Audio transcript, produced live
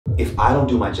if I don't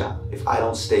do my job, if I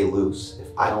don't stay loose, if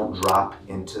I don't drop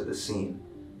into the scene,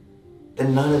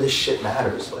 then none of this shit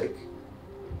matters. Like,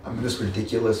 I'm in this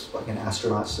ridiculous fucking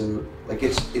astronaut suit. Like,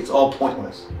 it's all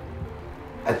pointless.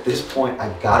 At this point,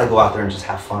 I gotta go out there and just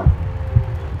have fun.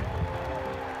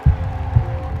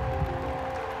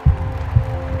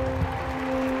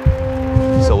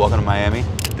 So welcome to Miami.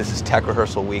 This is tech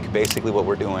rehearsal week. Basically what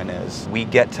we're doing is we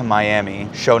get to Miami,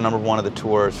 show number 1 of the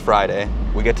tour is Friday.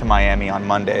 We get to Miami on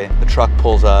Monday. The truck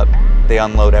pulls up, they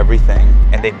unload everything,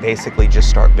 and they basically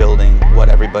just start building what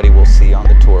everybody will see on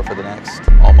the tour for the next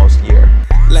almost year.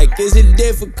 Like, is it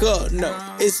difficult? No,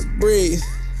 it's a breeze.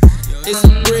 It's a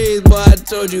breeze, boy, I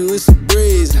told you it's a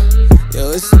breeze.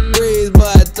 Yo, it's a breeze,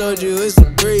 boy, I told you it's a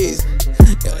breeze.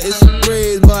 Yo, it's a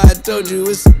breeze, boy, I told you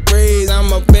it's a breeze.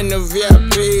 I'm up in the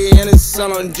VIP and it's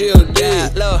all on GOD.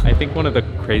 I think one of the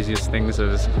craziest things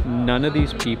is none of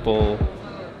these people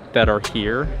that are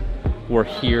here were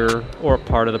here or a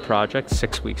part of the project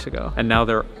 6 weeks ago. And now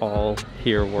they're all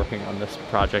here working on this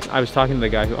project. I was talking to the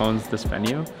guy who owns this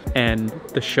venue, and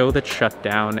the show that shut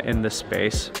down in this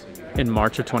space in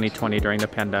March of 2020 during the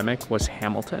pandemic was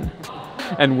Hamilton.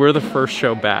 And we're the first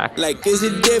show back. Like, is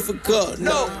it difficult?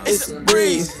 No, it's a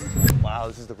breeze. Wow,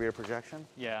 this is the rear projection?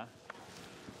 Yeah.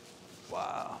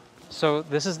 Wow. So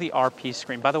this is the RP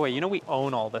screen. By the way, you know we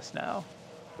own all this now.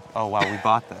 Oh wow, we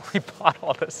bought this. We bought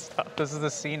all this stuff. This is the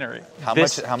scenery. How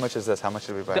much is this? How much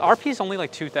did we buy? The RP is only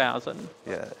like 2,000.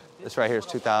 Yeah, this right here is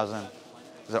 2,000.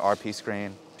 This is an RP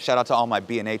screen. Shout out to all my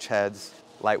B&H heads.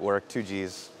 Light work,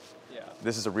 2Gs. Yeah.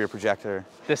 This is a rear projector.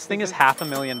 This thing is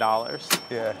 $500,000.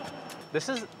 Yeah. This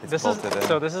is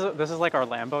like our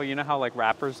Lambo. You know how like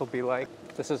rappers will be like,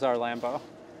 this is our Lambo.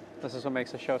 This is what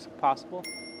makes the show possible.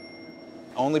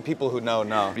 Only people who know.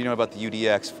 You know about the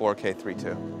UDX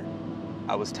 4K32.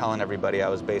 I was telling everybody, I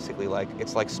was basically like,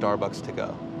 it's like Starbucks to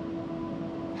go.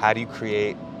 How do you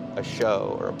create a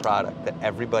show or a product that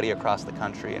everybody across the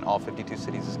country in all 52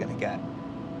 cities is gonna get,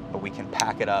 but we can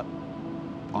pack it up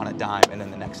on a dime, and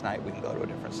then the next night we can go to a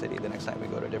different city, the next night we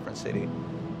go to a different city,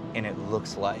 and it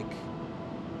looks like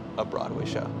a Broadway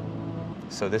show.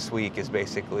 So this week is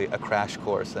basically a crash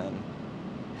course in,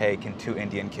 hey, can 2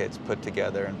 Indian kids put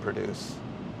together and produce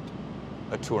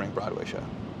a touring Broadway show?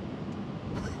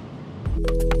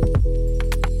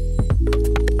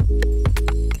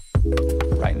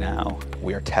 Right now,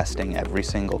 we are testing every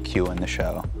single cue in the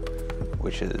show,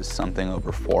 which is something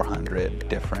over 400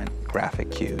 different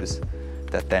graphic cues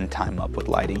that then time up with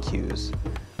lighting cues,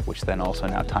 which then also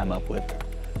now time up with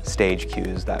stage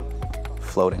cues, that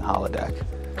floating holodeck.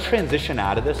 Transition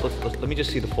out of this, let me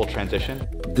just see the full transition.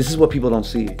 This is what people don't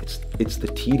see. It's the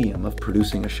tedium of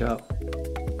producing a show.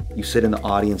 You sit in the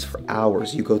audience for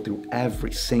hours. You go through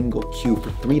every single cue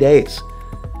for 3 days.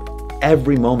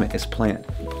 Every moment is planned.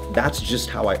 That's just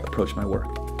how I approach my work.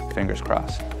 Fingers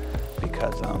crossed,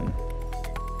 because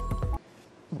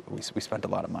we spent a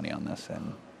lot of money on this,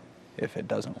 and if it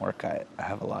doesn't work, I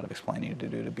have a lot of explaining to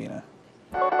do to Bina.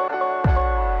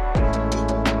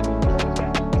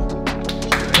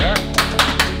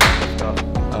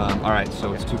 All right,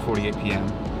 so it's 2:48 p.m.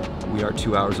 We are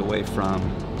 2 hours away from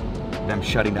them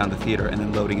shutting down the theater and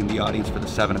then loading in the audience for the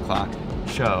 7 o'clock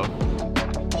show.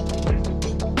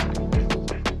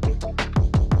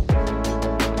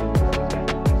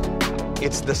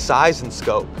 It's the size and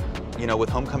scope. You know, with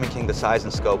Homecoming King, the size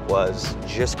and scope was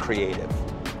just creative.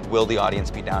 Will the audience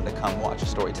be down to come watch a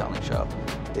storytelling show?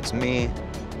 It's me,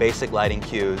 basic lighting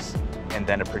cues, and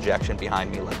then a projection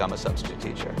behind me like I'm a substitute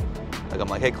teacher. Like I'm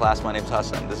like, hey class, my name's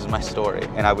Hasan, this is my story.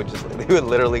 And I would just, they would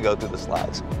literally go through the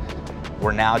slides.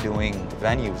 We're now doing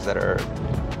venues that are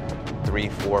 3,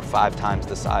 4, 5 times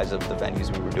the size of the venues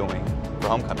we were doing for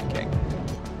Homecoming King.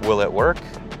 Will it work?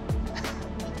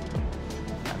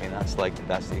 I mean, that's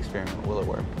the experiment. Will it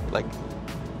work? Like,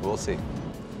 we'll see.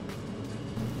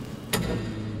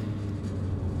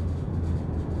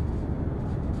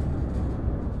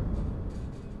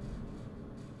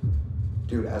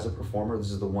 Dude, as a performer, this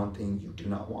is the one thing you do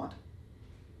not want.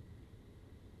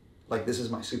 Like, this is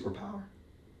my superpower.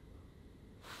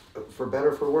 For better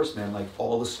or for worse, man, like,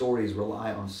 all the stories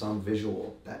rely on some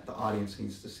visual that the audience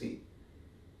needs to see.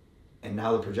 And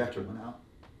now the projector went out.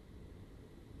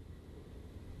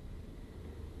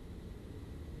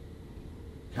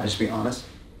 Can I just be honest?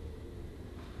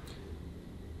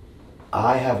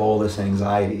 I have all this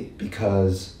anxiety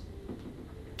because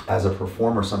as a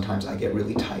performer, sometimes I get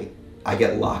really tight. I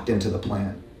get locked into the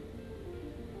plan.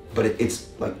 But it's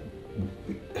like,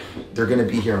 they're gonna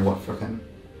be here in what, fucking,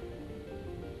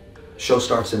 show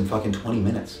starts in fucking 20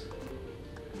 minutes.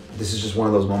 This is just one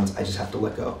of those moments I just have to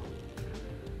let go.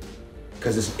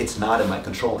 Because it's not in my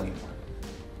control anymore.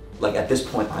 like at this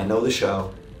point, I know the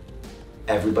show.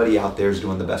 Everybody out there is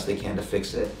doing the best they can to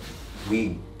fix it.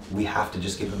 We have to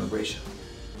just give them a great show.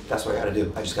 That's what I gotta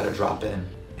do. I just gotta drop in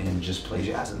and just play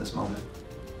jazz in this moment.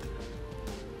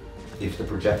 If the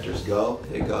projectors go,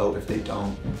 they go. If they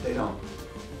don't, they don't.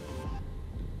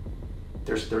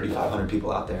 There's 3,500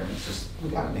 people out there, and it's just, we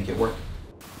gotta make it work.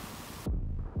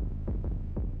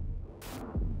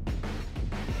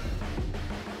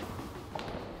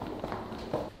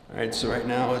 All right, so right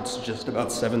now it's just about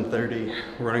 7:30.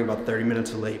 We're running about 30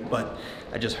 minutes late, but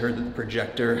I just heard that the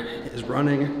projector is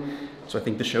running, so I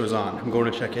think the show's on. I'm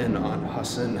going to check in on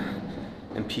Hasan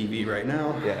and PV right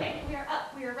now. Yeah. Okay, we are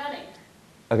up, we are running.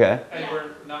 Okay. And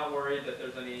we're not worried that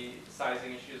there's any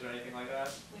sizing issues or anything like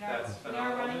that? We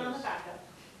are running on the backup,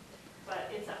 but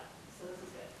it's up, so this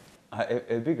is good.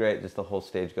 It'd be great, just the whole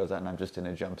stage goes out and I'm just in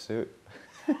a jumpsuit.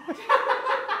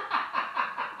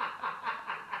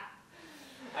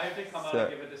 I have to come out and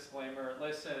give a disclaimer.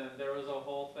 Listen, there was a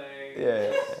whole thing.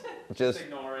 Yeah. Just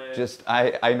ignore it. Just,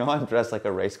 I know I'm dressed like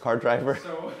a race car driver.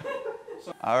 So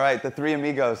All right, the three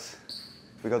amigos.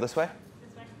 We go this way?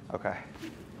 This way. Okay.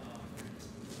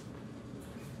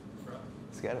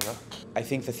 Let's get it, bro. I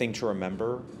think the thing to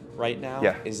remember right now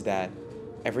is that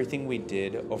everything we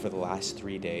did over the last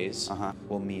 3 days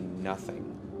will mean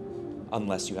nothing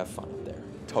unless you have fun up there.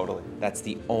 Totally. That's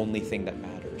the only thing that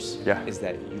matters. Yeah. Is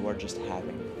that you are just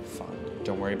having fun.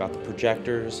 Don't worry about the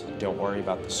projectors. Don't worry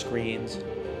about the screens.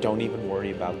 Don't even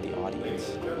worry about the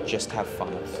audience. Just have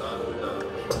fun up there.